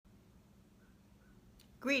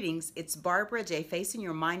Greetings, it's Barbara J. Faison,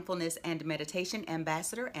 your mindfulness and meditation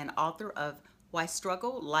ambassador and author of Why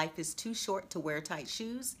Struggle? Life is Too Short to Wear Tight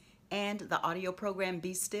Shoes, and the audio program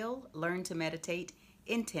Be Still, Learn to Meditate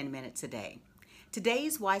in 10 minutes a day.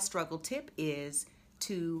 Today's Why Struggle tip is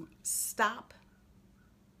to stop,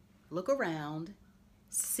 look around,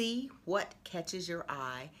 see what catches your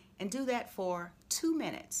eye, and do that for 2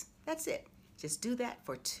 minutes. That's it. Just do that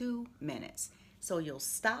for 2 minutes. So you'll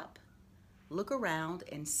stop, look around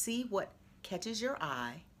and see what catches your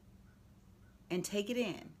eye and take it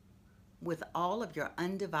in with all of your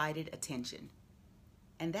undivided attention.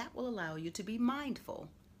 And that will allow you to be mindful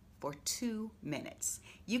for 2 minutes.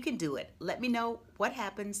 You can do it. Let me know what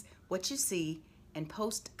happens, what you see, and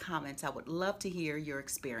post comments. I would love to hear your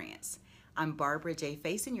experience. I'm Barbara J.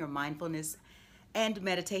 Faison, your mindfulness and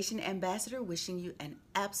meditation ambassador, wishing you an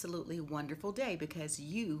absolutely wonderful day because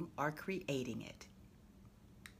you are creating it.